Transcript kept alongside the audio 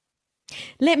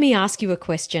Let me ask you a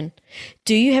question.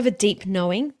 Do you have a deep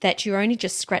knowing that you're only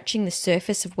just scratching the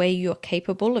surface of where you're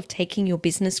capable of taking your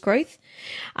business growth?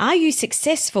 Are you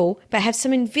successful but have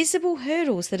some invisible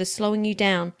hurdles that are slowing you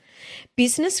down?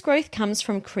 Business growth comes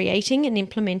from creating and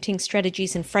implementing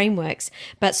strategies and frameworks,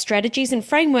 but strategies and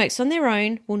frameworks on their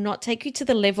own will not take you to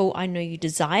the level I know you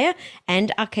desire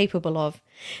and are capable of.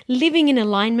 Living in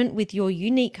alignment with your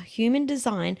unique human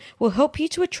design will help you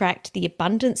to attract the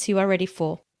abundance you are ready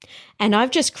for. And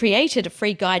I've just created a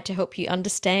free guide to help you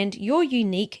understand your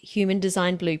unique human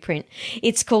design blueprint.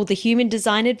 It's called the Human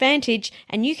Design Advantage,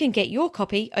 and you can get your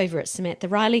copy over at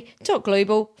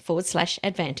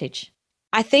SamanthaRiley.global/advantage.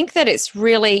 I think that it's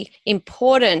really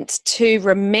important to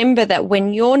remember that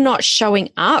when you're not showing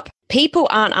up, people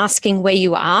aren't asking where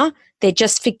you are. They're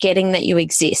just forgetting that you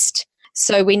exist.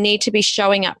 So we need to be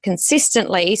showing up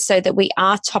consistently so that we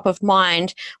are top of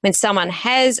mind when someone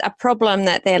has a problem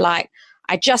that they're like,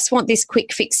 I just want this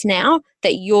quick fix now,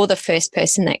 that you're the first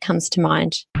person that comes to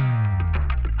mind.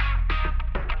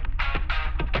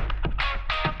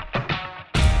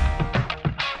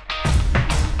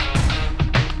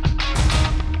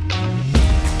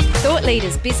 Thought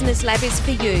Leaders Business Lab is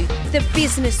for you, the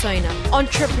business owner,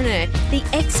 entrepreneur, the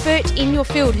expert in your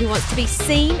field who wants to be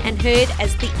seen and heard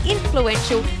as the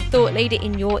influential thought leader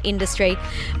in your industry.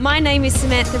 My name is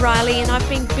Samantha Riley, and I've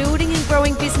been building and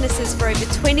growing businesses for over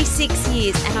 26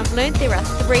 years, and I've learned there are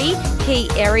 3 key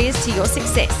areas to your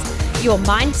success: your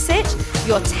mindset,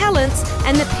 your talents,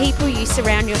 and the people you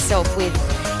surround yourself with.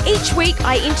 Each week,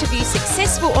 I interview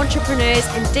successful entrepreneurs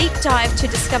and deep dive to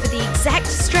discover the exact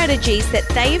strategies that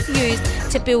they have used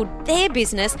to build their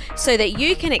business so that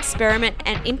you can experiment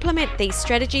and implement these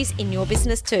strategies in your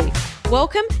business too.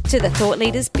 Welcome to the Thought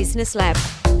Leaders Business Lab.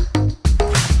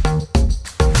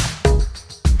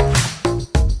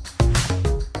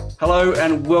 Hello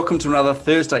and welcome to another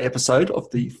Thursday episode of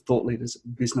the Thought Leaders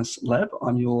Business Lab.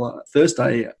 I'm your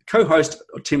Thursday co-host,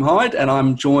 Tim Hyde, and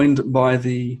I'm joined by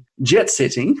the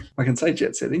jet-setting, I can say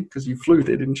jet-setting because you flew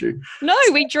there, didn't you? No,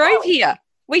 we drove here.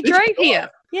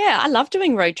 Yeah, I love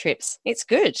doing road trips. It's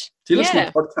good. Do you listen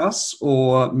to podcasts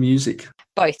or music?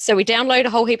 Both. So we download a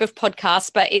whole heap of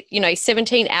podcasts, but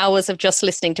 17 hours of just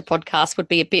listening to podcasts would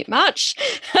be a bit much.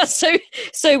 So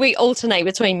we alternate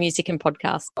between music and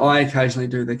podcasts. I occasionally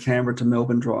do the Canberra to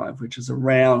Melbourne drive, which is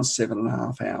around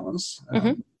 7.5 hours.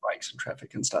 Breaks and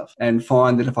traffic and stuff, and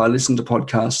find that if I listen to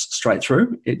podcasts straight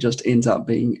through, it just ends up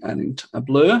being a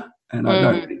blur. And I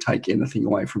don't really take anything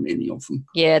away from any of them.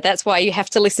 Yeah, that's why you have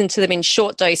to listen to them in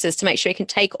short doses to make sure you can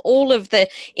take all of the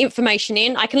information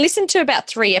in. I can listen to about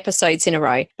 3 episodes in a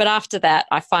row, but after that,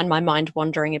 I find my mind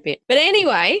wandering a bit. But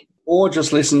anyway. Or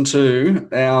just listen to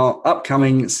our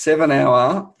upcoming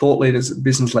 7-hour Thought Leaders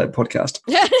Business Lab podcast.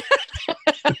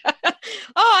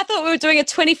 Oh, I thought we were doing a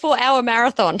 24-hour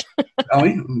marathon. Are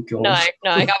we? Oh, God.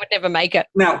 No, I would never make it.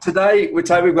 Now, today we've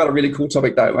got a really cool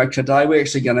topic, though. Today we're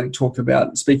actually going to talk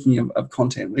about, speaking of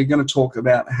content, we're going to talk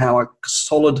about how a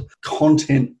solid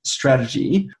content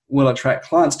strategy will attract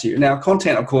clients to you. Now,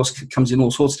 content, of course, comes in all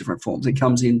sorts of different forms. It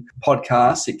comes in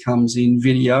podcasts, it comes in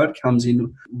video, it comes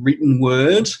in written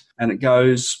word, and it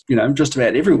goes, just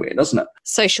about everywhere, doesn't it?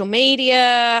 Social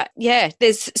media. Yeah,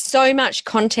 there's so much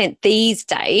content these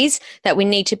days that we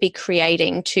need to be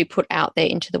creating to put out there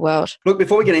into the world. Look,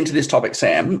 before we get into this topic,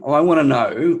 Sam, I want to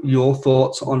know your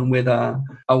thoughts on whether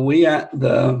are we at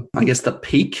the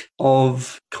peak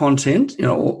of content,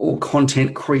 or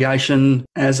content creation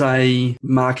as a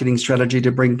marketing strategy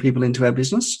to bring people into our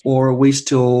business, or are we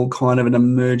still kind of an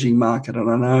emerging market? And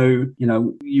I know,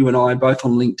 you and I are both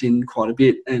on LinkedIn quite a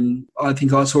bit, and I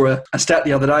think I saw a stat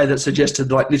the other day that suggested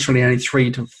like literally only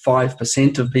 3 to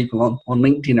 5% of people on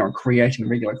LinkedIn are creating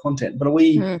regular content. But are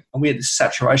we at the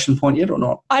saturation point yet or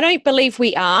not? I don't believe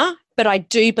we are, but I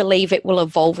do believe it will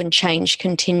evolve and change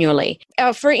continually.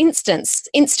 For instance,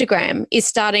 Instagram is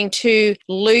starting to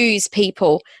lose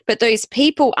people, but those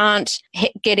people aren't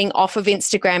getting off of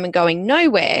Instagram and going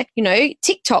nowhere.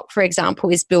 TikTok, for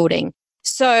example, is building.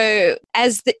 So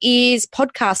as is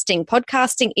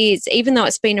podcasting is, even though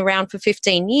it's been around for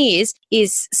 15 years,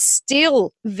 is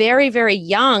still very, very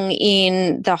young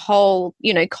in the whole,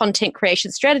 content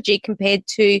creation strategy compared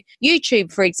to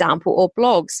YouTube, for example, or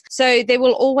blogs. So there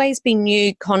will always be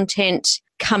new content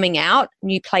coming out,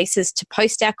 new places to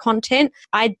post our content.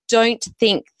 I don't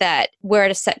think that we're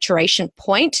at a saturation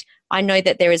point. I know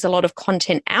that there is a lot of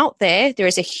content out there. There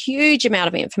is a huge amount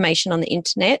of information on the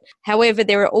internet. However,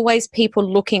 there are always people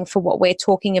looking for what we're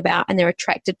talking about, and they're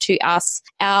attracted to us,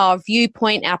 our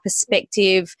viewpoint, our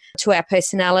perspective, to our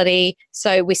personality.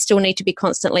 So we still need to be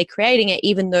constantly creating it,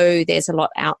 even though there's a lot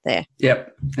out there.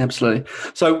 Yep, absolutely.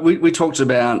 So we talked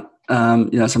about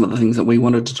some of the things that we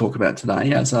wanted to talk about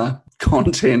today as a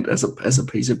content, as a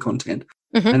piece of content.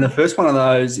 Mm-hmm. And the first one of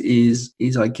those is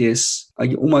I guess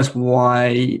almost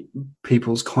why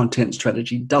people's content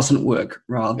strategy doesn't work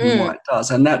rather than why it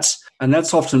does. And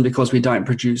that's often because we don't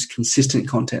produce consistent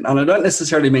content. And I don't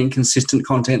necessarily mean consistent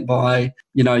content by,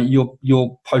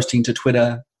 you're posting to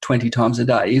Twitter 20 times a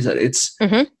day, is it?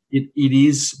 It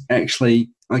is actually,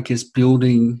 I guess,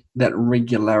 building that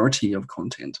regularity of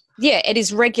content. Yeah, it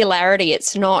is regularity.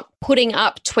 It's not putting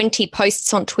up 20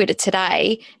 posts on Twitter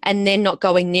today and then not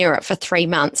going near it for 3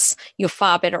 months. You're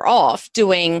far better off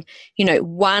doing,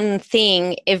 one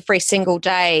thing every single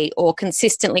day, or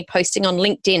consistently posting on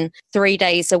LinkedIn 3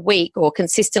 days a week, or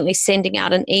consistently sending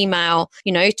out an email,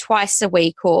 twice a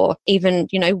week, or even,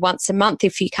 once a month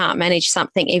if you can't manage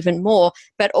something, even more,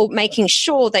 but making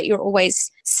sure that you're always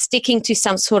sticking to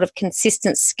some sort of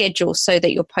consistent schedule so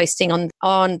that you're posting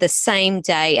on the same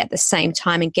day at the same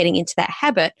time and getting into that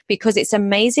habit, because it's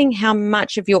amazing how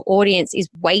much of your audience is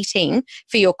waiting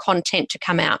for your content to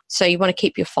come out. So you want to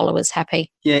keep your followers happy.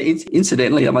 Yeah,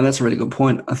 incidentally, that's a really good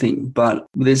point, I think, but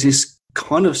there's this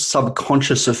kind of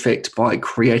subconscious effect by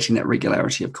creating that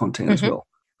regularity of content as well,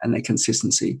 and that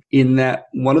consistency, in that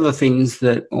one of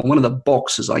the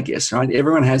boxes, I guess, right?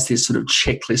 Everyone has this sort of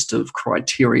checklist of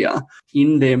criteria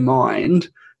in their mind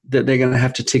that they're going to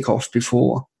have to tick off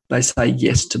before they say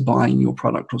yes to buying your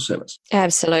product or service.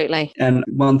 Absolutely. And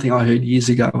one thing I heard years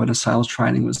ago in a sales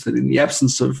training was that in the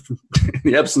absence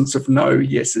of no,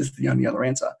 yes is the only other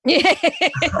answer. Yeah.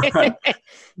 Right?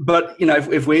 But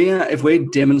if we're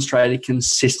demonstrating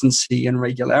consistency and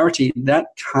regularity, that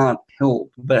can't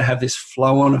help but have this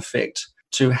flow-on effect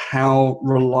to how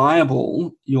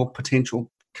reliable your potential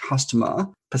customer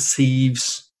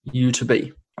perceives you to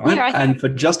be. Right? Yeah, and for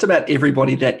just about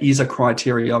everybody, that is a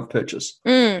criteria of purchase.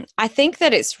 I think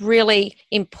that it's really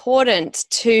important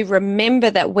to remember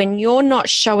that when you're not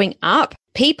showing up,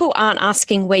 people aren't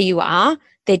asking where you are.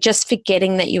 They're just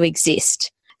forgetting that you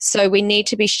exist. So we need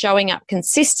to be showing up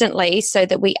consistently so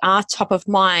that we are top of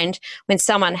mind when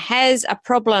someone has a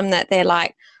problem that they're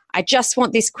like, I just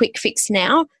want this quick fix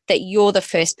now, that you're the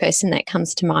first person that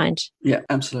comes to mind. Yeah,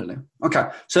 absolutely. Okay,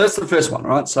 so that's the first one,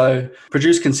 right? So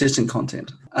produce consistent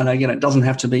content. And again, it doesn't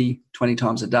have to be 20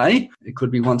 times a day. It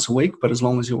could be once a week, but as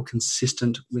long as you're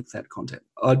consistent with that content.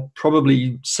 I'd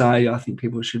probably say I think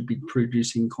people should be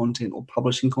producing content or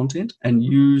publishing content and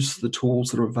use the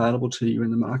tools that are available to you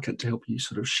in the market to help you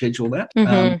sort of schedule that.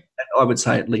 I would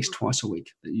say at least twice a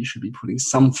week that you should be putting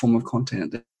some form of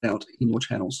content out in your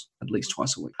channels at least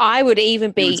twice a week. I would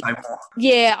even be,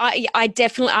 I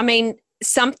definitely,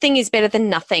 something is better than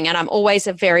nothing. And I'm always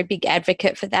a very big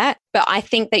advocate for that. But I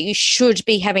think that you should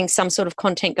be having some sort of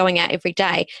content going out every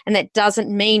day. And that doesn't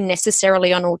mean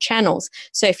necessarily on all channels.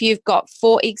 So if you've got,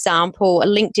 for example, a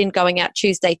LinkedIn going out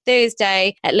Tuesday,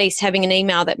 Thursday, at least having an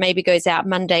email that maybe goes out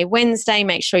Monday, Wednesday,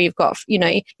 make sure you've got,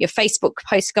 your Facebook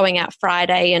post going out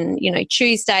Friday and,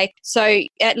 Tuesday. So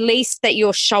at least that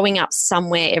you're showing up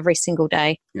somewhere every single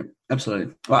day. Yep.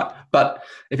 Absolutely. Right. But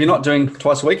if you're not doing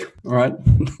twice a week, all right,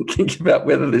 think about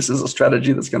whether this is a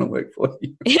strategy that's going to work for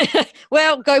you.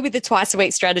 Well, go with the twice a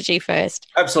week strategy first.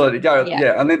 Absolutely. Go.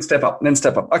 Yeah. And then step up.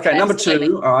 Okay. Absolutely. Number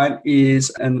 2, all right,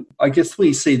 is, and I guess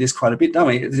we see this quite a bit, don't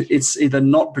we? It's either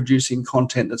not producing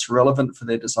content that's relevant for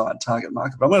their desired target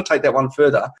market. But I'm going to take that one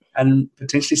further and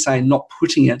potentially say not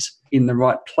putting it in the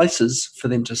right places for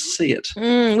them to see it.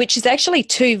 Which is actually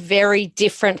 2 very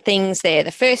different things there.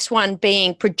 The first one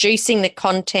being producing the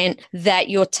content that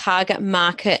your target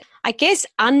market, I guess,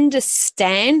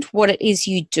 understand what it is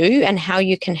you do and how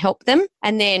you can help them.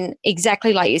 And then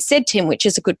exactly like you said, Tim, which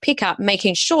is a good pickup,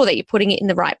 making sure that you're putting it in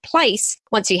the right place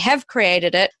once you have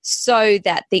created it so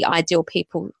that the ideal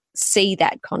people see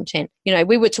that content.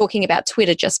 We were talking about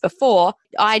Twitter just before.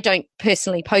 I don't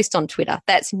personally post on Twitter.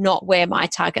 That's not where my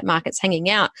target market's hanging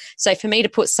out. So for me to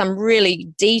put some really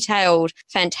detailed,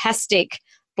 fantastic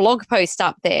blog post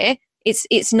up there,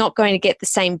 it's not going to get the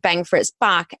same bang for its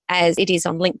buck as it is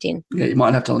on LinkedIn. Yeah, you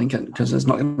might have to link it because it's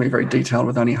not going to be very detailed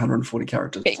with only 140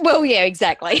 characters. Well, yeah,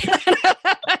 exactly.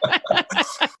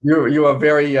 You are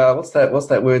very what's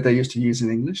that word they used to use in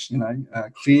English?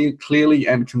 Clearly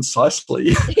and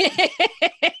concisely.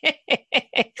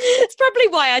 It's probably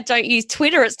why I don't use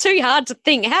Twitter. It's too hard to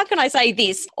think. How can I say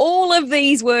this? All of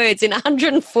these words in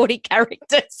 140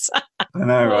 characters. I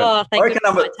know, right? I reckon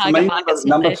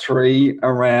number 3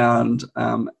 around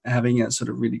having a sort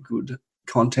of really good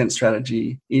content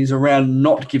strategy is around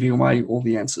not giving away all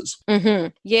the answers.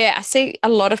 Yeah, I see a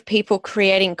lot of people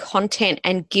creating content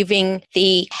and giving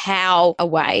the how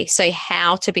away. So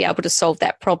how to be able to solve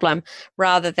that problem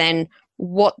rather than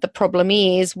what the problem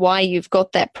is, why you've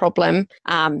got that problem.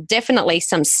 Definitely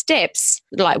some steps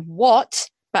like what,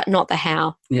 but not the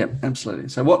how. Yeah, absolutely.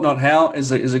 So what, not how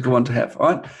is a good one to have.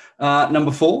 All right.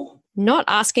 Number 4. Not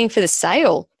asking for the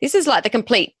sale. This is like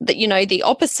the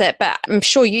opposite, but I'm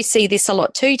sure you see this a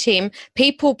lot too, Tim.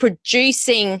 People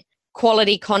producing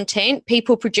quality content,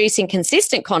 people producing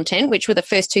consistent content, which were the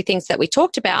first 2 things that we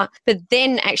talked about, but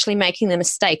then actually making the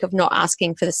mistake of not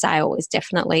asking for the sale is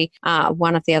definitely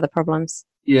one of the other problems.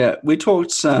 Yeah, we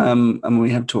talked, and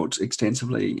we have talked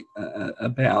extensively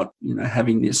about,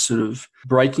 having this sort of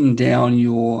breaking down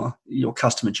your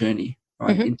customer journey,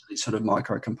 right, into these sort of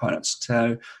micro components.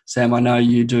 So, Sam, I know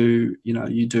you do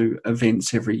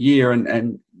events every year,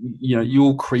 and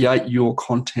you'll create your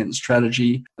content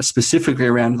strategy specifically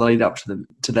around the lead up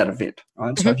to that event,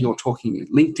 right? So if you're talking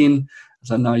LinkedIn, as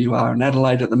I know you are in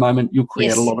Adelaide at the moment, you'll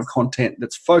create a lot of content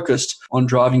that's focused on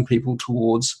driving people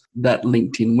towards that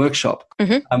LinkedIn workshop.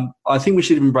 I think we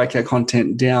should even break our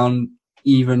content down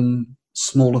even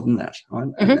smaller than that, right?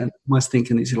 And almost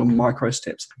think in these little micro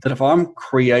steps, that if I'm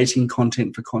creating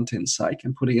content for content's sake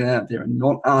and putting it out there and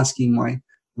not asking my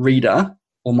reader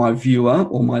or my viewer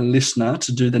or my listener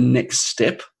to do the next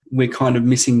step, we're kind of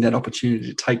missing that opportunity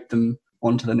to take them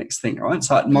on to the next thing, right?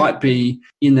 So it might be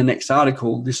in the next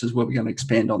article, this is where we're going to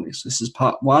expand on this. This is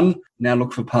part 1. Now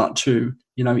look for part 2.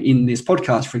 In this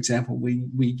podcast, for example,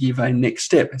 we give a next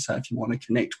step. So if you want to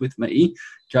connect with me,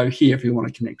 go here. If you want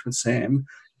to connect with Sam,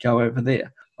 go over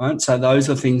there, right? So those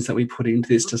are things that we put into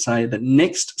this to say the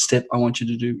next step I want you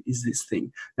to do is this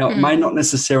thing. Now, it may not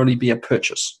necessarily be a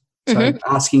purchase. So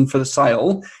asking for the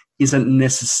sale isn't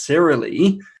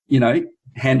necessarily,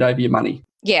 hand over your money.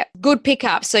 Yeah, good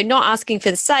pickup. So not asking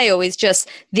for the sale is just,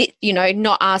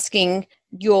 not asking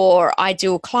your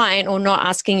ideal client or not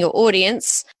asking your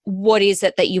audience what is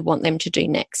it that you want them to do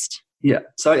next. Yeah.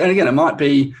 So, and again, it might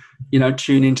be,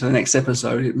 tune into the next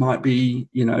episode. It might be,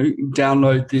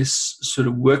 download this sort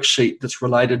of worksheet that's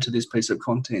related to this piece of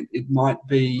content. It might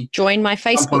be join my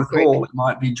Facebook group. It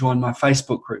might be join my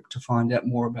Facebook group to find out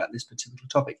more about this particular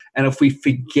topic. And if we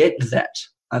forget that,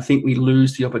 I think we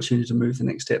lose the opportunity to move the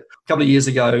next step. A couple of years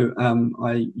ago,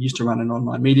 I used to run an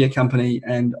online media company,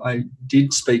 and I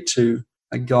did speak to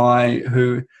a guy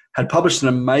who had published an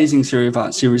amazing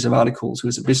series of articles. He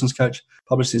was a business coach,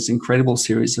 published this incredible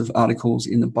series of articles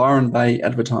in the Byron Bay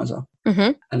Advertiser.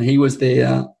 And he was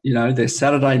their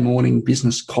Saturday morning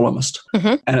business columnist.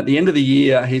 And at the end of the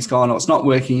year, he's gone, it's not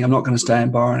working. I'm not going to stay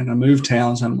in Byron. I'm going to move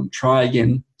towns and I'm going to try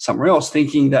again somewhere else,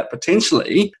 thinking that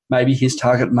potentially maybe his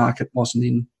target market wasn't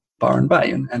in Byron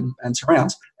Bay and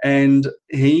surrounds. And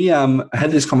he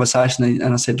had this conversation,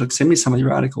 and I said, look, send me some of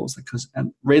your articles,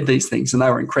 and read these things, and they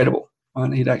were incredible.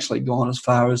 And he'd actually gone as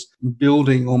far as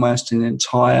building almost an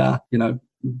entire,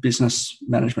 business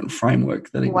management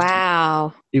framework that he was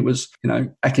doing. It was,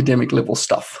 academic level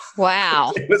stuff.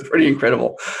 Wow. It was pretty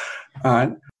incredible. All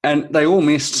right. And they all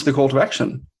missed the call to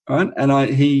action. Right. And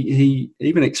he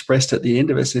even expressed at the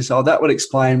end of it, says, that would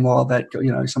explain why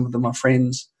some of my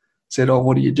friends said,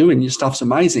 what are you doing? Your stuff's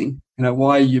amazing.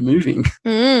 Why are you moving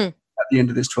at the end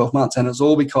of this 12 months? And it's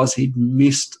all because he'd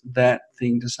missed that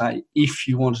thing to say, if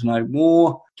you want to know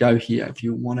more, go here. If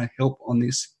you want to help on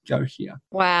this, go here.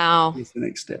 Wow. Here's the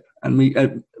next step. And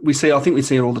we see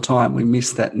it all the time. We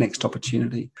miss that next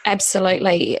opportunity.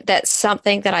 Absolutely. That's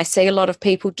something that I see a lot of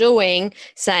people doing,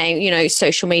 saying,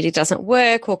 social media doesn't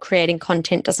work or creating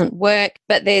content doesn't work.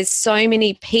 But there's so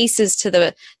many pieces to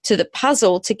the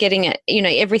puzzle to getting it,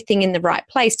 everything in the right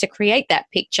place to create that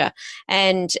picture.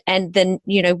 And then,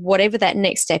 whatever that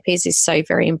next step is so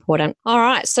very important. All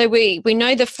right. So we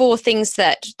know the 4 things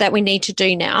that we need to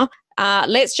do now.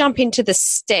 Let's jump into the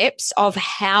steps of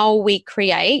how we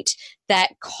create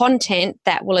that content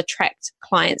that will attract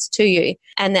clients to you.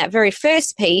 And that very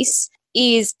first piece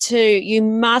is you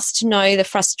must know the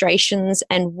frustrations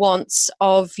and wants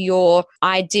of your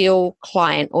ideal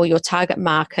client or your target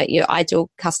market, your ideal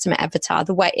customer avatar,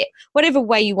 whatever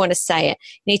way you want to say it.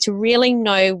 You need to really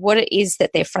know what it is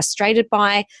that they're frustrated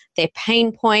by, their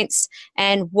pain points,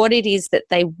 and what it is that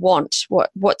they want.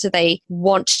 What do they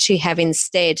want to have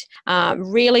instead?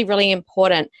 Really, really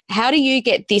important. How do you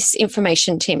get this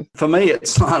information, Tim? For me,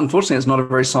 unfortunately, it's not a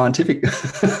very scientific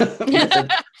method.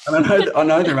 And I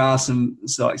know there are some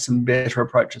better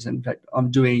approaches. In fact, I'm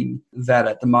doing that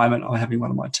at the moment. I'm having one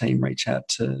of my team reach out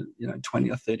to 20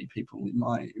 or 30 people in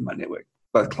my network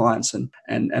both clients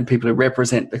and people who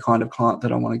represent the kind of client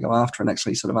that I want to go after, and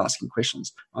actually sort of asking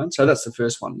questions. Right? So that's the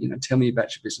first one. Tell me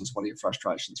about your business. What are your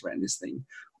frustrations around this thing?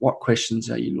 What questions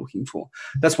are you looking for?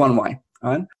 That's one way.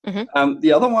 Right? Mm-hmm.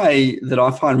 The other way that I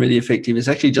find really effective is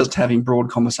actually just having broad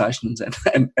conversations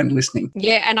and listening.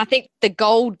 Yeah, and I think the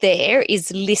goal there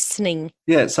is listening.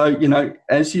 Yeah, so,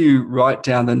 as you write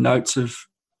down the notes of,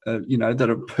 that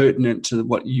are pertinent to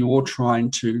what you're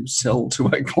trying to sell to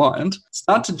a client,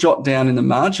 start to jot down in the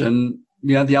margin,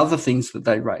 the other things that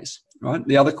they raise, right?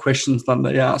 The other questions that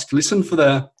they ask. Listen for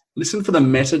the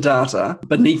metadata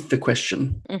beneath the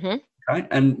question. Mm-hmm. Okay?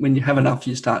 And when you have enough,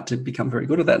 you start to become very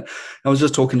good at that. I was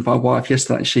just talking to my wife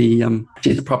yesterday. She's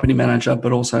a property manager,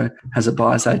 but also has a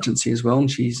buyer's agency as well.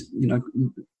 And she's,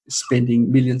 spending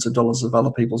millions of dollars of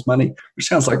other people's money, which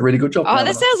sounds like a really good job. Oh,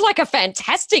 that sounds like a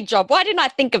fantastic job. Why didn't I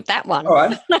think of that one? All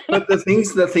right. But the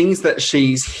things that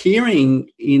she's hearing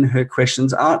in her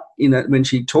questions aren't, when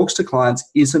she talks to clients,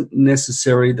 isn't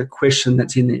necessarily the question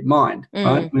that's in their mind,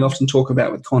 right? We often talk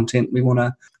about with content, we want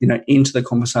to, enter the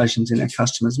conversations in our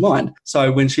customer's mind.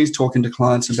 So when she's talking to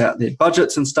clients about their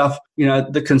budgets and stuff,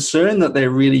 the concern that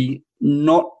they're really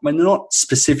not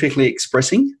specifically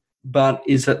expressing, but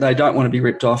is that they don't want to be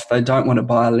ripped off. They don't want to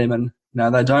buy a lemon.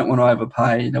 They don't want to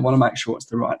overpay. They want to make sure it's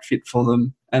the right fit for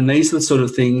them. And these are the sort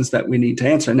of things that we need to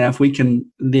answer. Now, if we can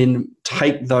then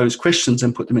take those questions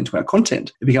and put them into our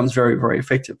content, it becomes very, very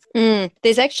effective.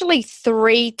 There's actually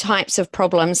 3 types of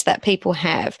problems that people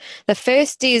have. The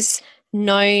first is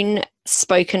known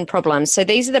spoken problems. So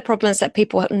these are the problems that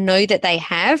people know that they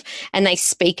have, and they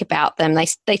speak about them.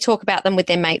 They talk about them with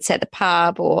their mates at the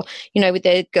pub or, with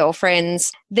their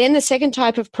girlfriends. Then the second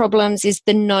type of problems is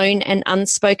the known and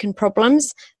unspoken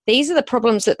problems. These are the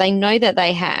problems that they know that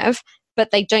they have,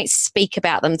 but they don't speak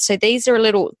about them. So these are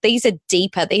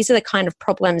deeper. These are the kind of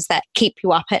problems that keep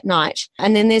you up at night.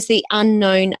 And then there's the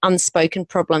unknown, unspoken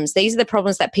problems. These are the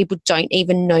problems that people don't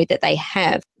even know that they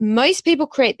have. Most people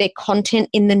create their content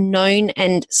in the known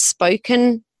and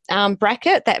spoken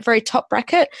bracket, that very top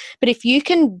bracket. But if you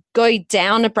can go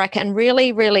down a bracket and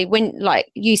really, really, when,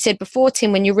 like you said before,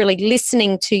 Tim, when you're really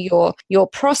listening to your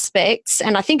prospects,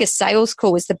 and I think a sales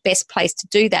call is the best place to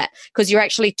do that, because you're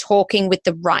actually talking with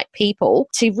the right people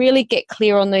to really get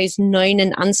clear on those known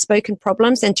and unspoken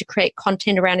problems, and to create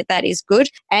content around it that is good.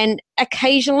 And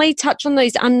occasionally touch on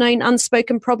those unknown,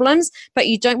 unspoken problems, but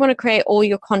you don't want to create all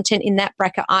your content in that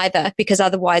bracket either, because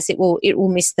otherwise it will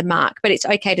miss the mark. But it's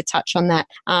okay to touch on that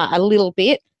a little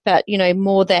bit, but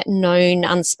more that known,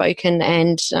 unspoken,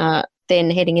 and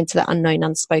then heading into the unknown,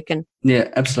 unspoken. Yeah,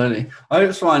 absolutely. I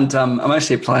just find I'm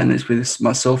actually playing this with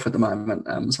myself at the moment,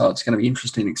 so it's going to be an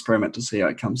interesting experiment to see how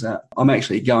it comes out. I'm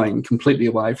actually going completely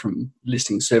away from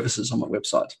listing services on my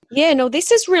website. Yeah, no,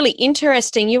 this is really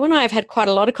interesting. You and I have had quite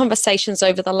a lot of conversations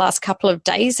over the last couple of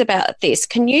days about this.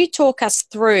 Can you talk us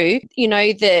through,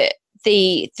 the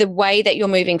way that you're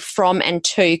moving from and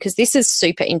to, because this is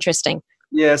super interesting.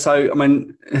 Yeah, so,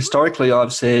 historically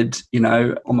I've said,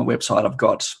 on my website I've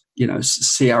got,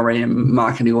 CRM,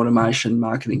 marketing automation,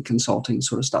 marketing consulting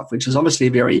sort of stuff, which is obviously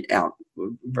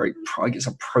I guess,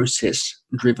 a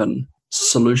process-driven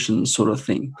solution sort of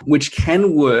thing, which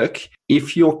can work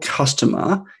if your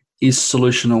customer is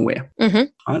solution aware. Mm-hmm.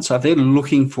 Right? So if they're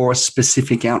looking for a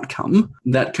specific outcome,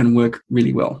 that can work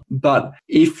really well. But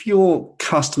if your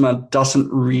customer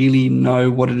doesn't really know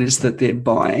what it is that they're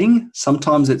buying,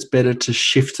 sometimes it's better to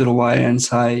shift it away and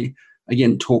say,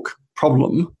 again, talk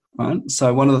problem. Right?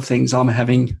 So one of the things, I'm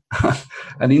having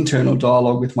an internal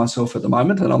dialogue with myself at the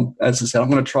moment, and as I said, I'm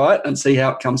going to try it and see how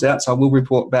it comes out. So I will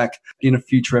report back in a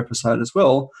future episode as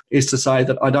well, is to say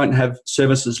that I don't have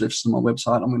services listed on my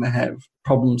website. I'm going to have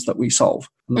problems that we solve.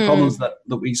 And the problems that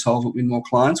we solve with more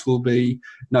clients will be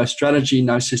no strategy,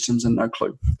 no systems, and no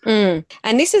clue.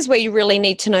 And this is where you really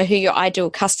need to know who your ideal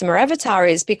customer avatar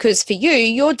is, because for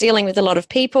you're dealing with a lot of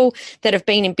people that have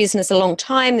been in business a long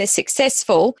time, they're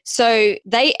successful. So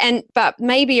but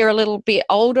maybe are a little bit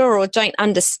older or don't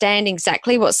understand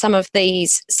exactly what some of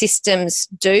these systems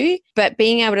do, but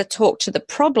being able to talk to the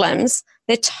problems,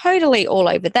 they're totally all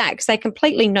over that because they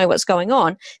completely know what's going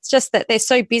on. It's just that they're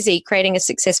so busy creating a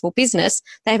successful business,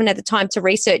 they haven't had the time to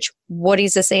research what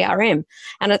is a CRM.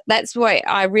 And that's why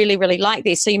I really, really like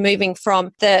this. So you're moving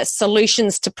from the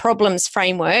solutions to problems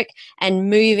framework and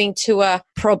moving to a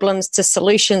problems to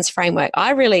solutions framework.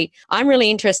 I'm really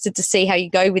interested to see how you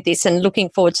go with this and looking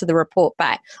forward to the report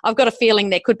back. I've got a feeling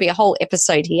there could be a whole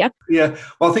episode here. Yeah.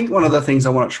 Well, I think one of the things I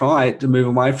want to try to move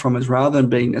away from is, rather than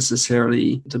being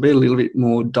necessarily, to be a little bit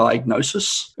more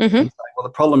diagnosis. Mm-hmm. Well, well,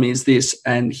 the problem is this,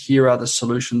 and here are the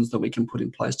solutions that we can put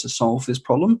in place to solve this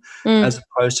problem, as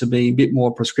opposed to being a bit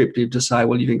more prescriptive to say,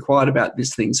 well, you've inquired about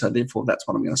this thing, so therefore that's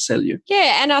what I'm going to sell you.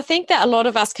 Yeah, and I think that a lot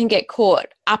of us can get caught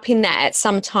up in that at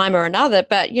some time or another.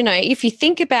 But, you know, if you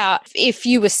think about if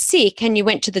you were sick and you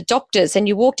went to the doctors and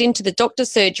you walked into the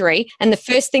doctor's surgery and the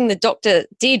first thing the doctor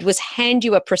did was hand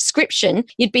you a prescription,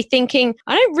 you'd be thinking,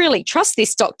 I don't really trust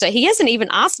this doctor. He hasn't even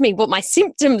asked me what my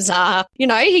symptoms are. You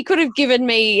know, he could have given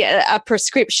me a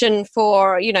prescription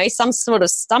for, you know, some sort of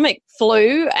stomach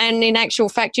flu, and in actual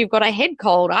fact, you've got a head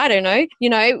cold. I don't know. You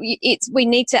know, we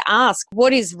need to ask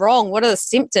what is wrong, what are the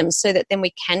symptoms, so that then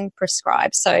we can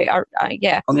prescribe. So,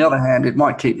 yeah. On the other hand, it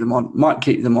might keep them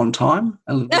on time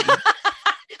a little bit.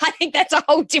 I think that's a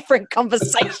whole different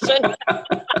conversation.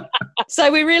 So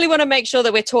we really want to make sure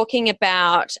that we're talking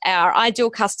about our ideal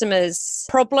customers'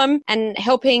 problem and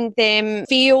helping them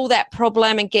feel that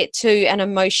problem and get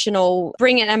to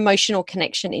bring an emotional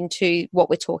connection into what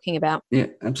we're talking about. Yeah,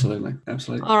 absolutely.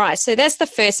 Absolutely. All right. So that's the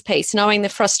first piece, knowing the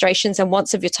frustrations and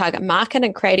wants of your target market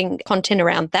and creating content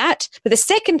around that. But the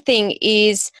second thing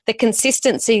is the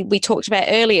consistency we talked about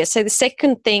earlier. So the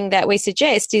second thing that we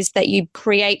suggest is that you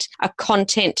create a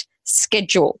content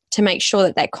schedule to make sure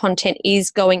that that content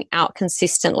is going out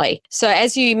consistently. So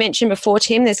as you mentioned before,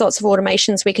 Tim, there's lots of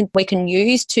automations we can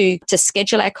use to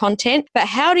schedule our content. But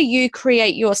how do you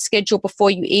create your schedule before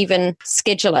you even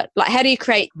schedule it? Like, how do you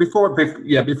create?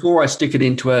 Before I stick it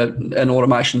into an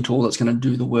automation tool that's going to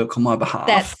do the work on my behalf.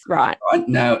 That's right. Right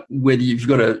now,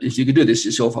 if you could do this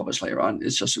yourself, obviously, right?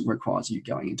 It's just, it requires you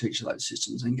going into each of those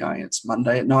systems and going, it's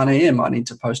Monday at 9 a.m. I need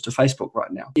to post to Facebook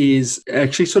right now. Is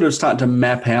actually sort of starting to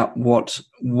map out what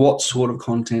sort of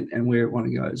content and where it want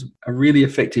to go. Is a really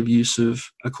effective use of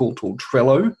a tool called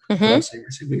Trello.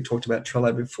 We talked about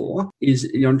Trello before.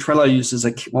 Trello uses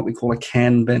what we call a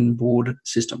Kanban board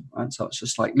system, right? So it's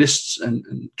just like lists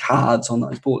and cards on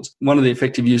those boards. One of the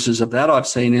effective uses of that I've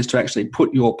seen is to actually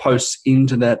put your posts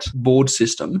into that board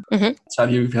system. So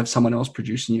if you have someone else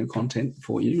producing your content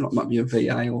for you, it might be a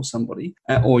VA or somebody,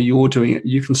 or you're doing it,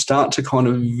 you can start to kind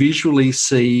of visually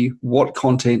see what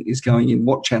content is going in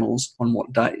what channels on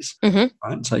what days. Right?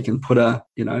 So you can put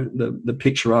the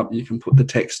picture up, you can put the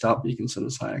text up, you can sort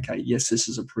of say, okay, yes, this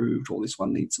is approved, or this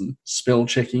one needs some spell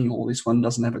checking, or this one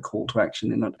doesn't have a call to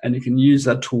action in it. And you can use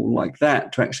a tool like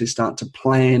that to actually start to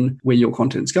plan where your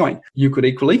content's going. You could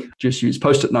equally just use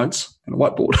Post-it notes and a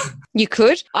whiteboard. You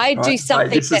could. Do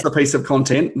something. This is the piece of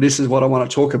content. This is what I want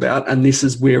to talk about, and this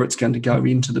is where it's going to go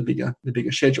into the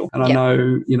bigger schedule. And I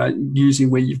know, using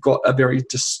where you've got a very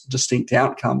distinct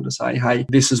outcome to say, hey,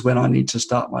 this is when I need to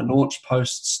start my launch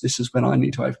posts. This is when I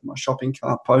need to open my shopping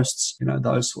cart posts.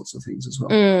 Those sorts of things as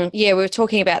well. Yeah, we were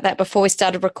talking about that before we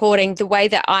started recording. The way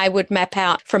that I would map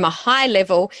out from a high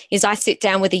level is I sit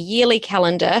down with a yearly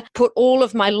calendar, put all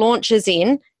of my launches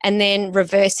in, and then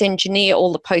reverse engineer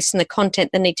all the posts and the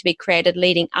content that need to be created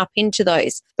leading up into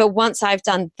those. But once I've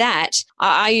done that,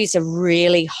 I use a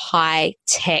really high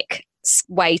tech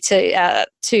way to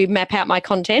map out my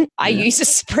content. I use a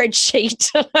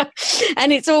spreadsheet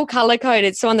and it's all color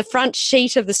coded. So on the front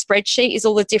sheet of the spreadsheet is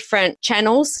all the different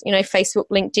channels, Facebook,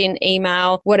 LinkedIn,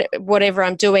 email, whatever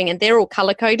I'm doing. And they're all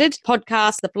color coded,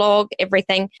 podcast, the blog,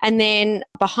 everything. And then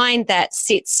behind that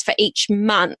sits for each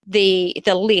month, the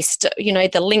list,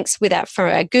 the links with that from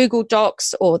our Google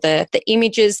Docs, or the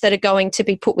images that are going to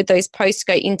be put with those posts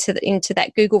go into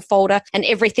that Google folder, and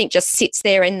everything just sits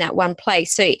there in that one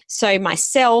place. So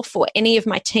myself or any of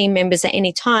my team members at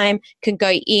any time can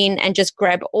go in and just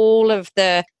grab all of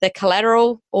the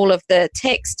collateral, all of the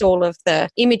text, all of the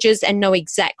images, and know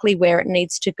exactly where it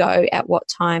needs to go at what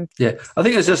time. Yeah, I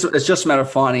think it's just a matter of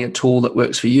finding a tool that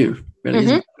works for you. Really,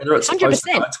 isn't it? Whether it's a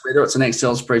Post-it notes, whether it's an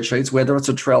Excel spreadsheet, whether it's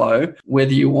a Trello,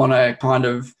 whether you want to kind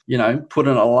of, put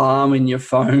an alarm in your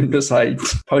phone to say,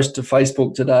 post to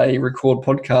Facebook today, record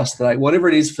podcast today, whatever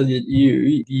it is for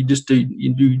you, you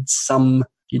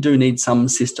do need some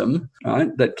system,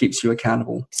 right, that keeps you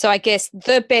accountable. So I guess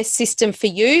the best system for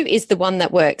you is the one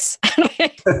that works.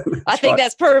 I think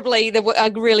that's probably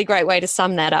a really great way to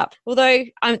sum that up. Although,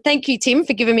 thank you, Tim,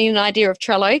 for giving me an idea of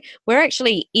Trello. We're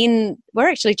actually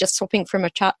just swapping from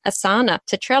Asana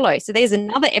to Trello. So there's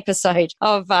another episode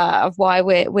of why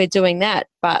we're doing that.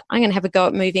 But I'm going to have a go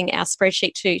at moving our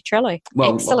spreadsheet to Trello.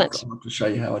 Well, excellent. I'll have to show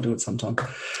you how I do it sometime.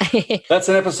 That's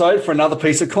an episode for another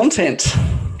piece of content.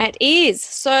 It is.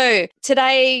 So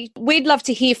today, we'd love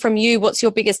to hear from you. What's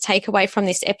your biggest takeaway from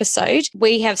this episode?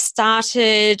 We have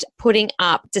started putting up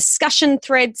up discussion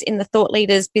threads in the Thought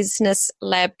Leaders Business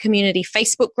Lab community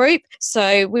Facebook group.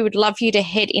 So we would love you to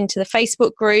head into the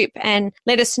Facebook group and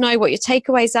let us know what your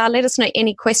takeaways are. Let us know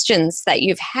any questions that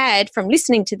you've had from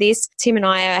listening to this. Tim and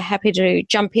I are happy to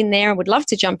jump in there and would love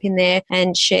to jump in there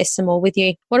and share some more with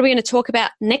you. What are we going to talk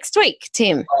about next week,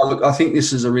 Tim? Look, I think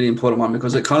this is a really important one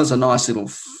because it kind of is a nice little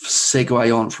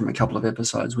segue on from a couple of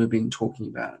episodes we've been talking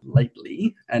about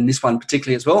lately, and this one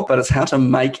particularly as well, but it's how to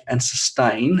make and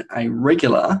sustain a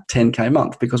regular 10K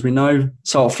month, because we know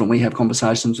so often we have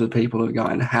conversations with people who are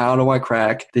going, how do I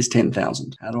crack this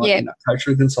 10,000? How do I, coach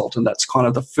and consultant? That's kind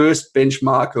of the first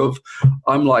benchmark of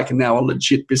I'm like now a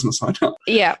legit business owner.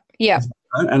 Yeah.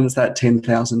 And it's that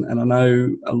 10,000. And I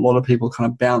know a lot of people kind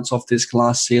of bounce off this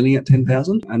glass ceiling at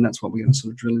 10,000. And that's what we're going to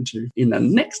sort of drill into in the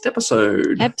next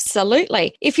episode.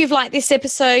 Absolutely. If you've liked this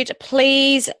episode,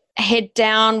 please head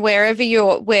down wherever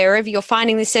you're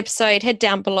finding this episode, head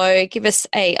down below, give us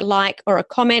a like or a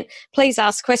comment. Please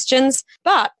ask questions.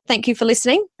 But thank you for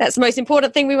listening. That's the most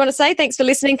important thing we want to say. Thanks for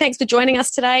listening. Thanks for joining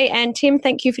us today. And Tim,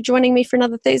 thank you for joining me for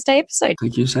another Thursday episode.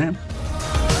 Thank you, Sam.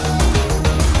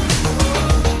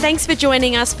 Thanks for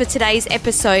joining us for today's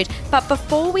episode. But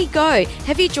before we go,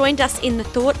 have you joined us in the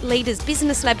Thought Leaders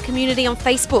Business Lab community on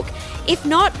Facebook? If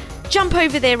not, jump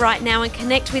over there right now and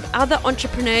connect with other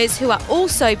entrepreneurs who are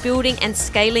also building and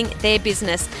scaling their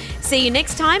business. See you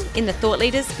next time in the Thought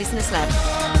Leaders Business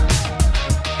Lab.